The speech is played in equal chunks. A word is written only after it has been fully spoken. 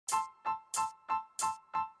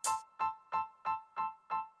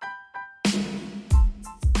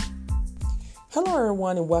Hello,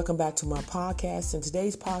 everyone, and welcome back to my podcast. In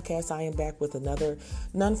today's podcast, I am back with another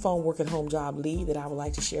non-phone work-at-home job lead that I would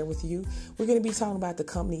like to share with you. We're going to be talking about the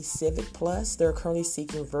company Civic Plus. They're currently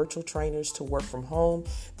seeking virtual trainers to work from home.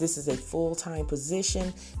 This is a full-time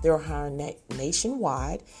position. They're hiring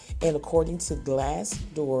nationwide, and according to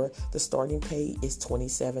Glassdoor, the starting pay is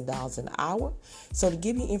 $27 an hour. So to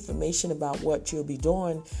give you information about what you'll be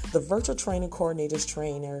doing, the virtual training coordinators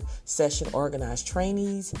trainer session organize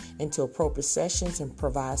trainees into appropriate sessions and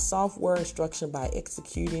provide software instruction by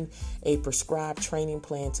executing a prescribed training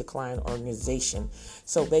plan to client organization.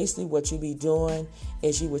 So basically what you'll be doing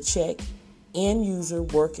is you will check end user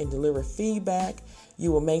work and deliver feedback.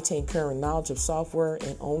 You will maintain current knowledge of software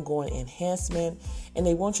and ongoing enhancement. And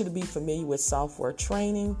they want you to be familiar with software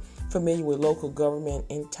training, familiar with local government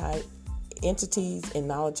entities, and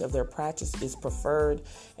knowledge of their practice is preferred.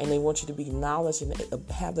 And they want you to be knowledge and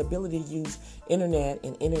have the ability to use internet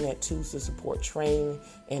and internet tools to support training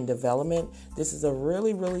and development. This is a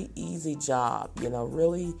really easy job,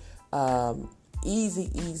 really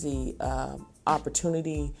easy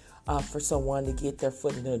opportunity for someone to get their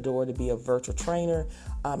foot in the door to be a virtual trainer.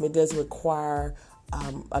 It doesn't require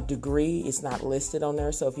a degree. It's not listed on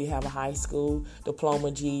there. So if you have a high school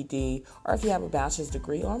diploma, GED, or if you have a bachelor's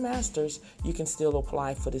degree or master's, you can still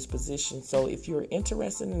apply for this position. So if you're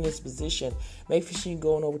interested in this position, make sure you're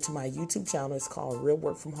going over to my YouTube channel. It's called Real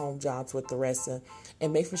Work From Home Jobs with Theresa.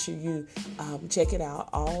 And make sure you check it out.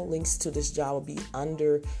 All links to this job will be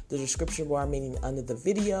under the description bar, meaning under the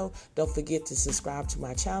video. Don't forget to subscribe to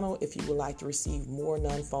my channel if you would like to receive more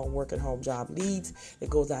non-phone work at home job leads that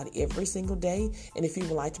goes out every single day. And if you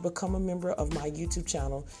would like to become a member of my YouTube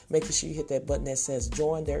channel, make sure you hit that button that says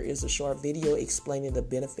join. There is a short video explaining the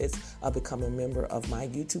benefits of becoming a member of my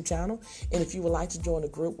YouTube channel. And if you would like to join a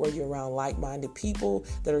group where you're around like-minded people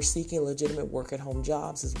that are seeking legitimate work-at-home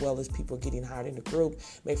jobs, as well as people getting hired in the group,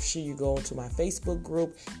 make sure you go into my Facebook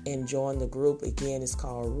group and join the group. Again, it's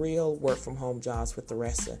called Real Work From Home Jobs with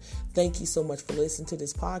Theresa. Thank you so much for listening to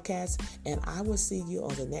this podcast, and I will see you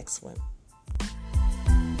on the next one.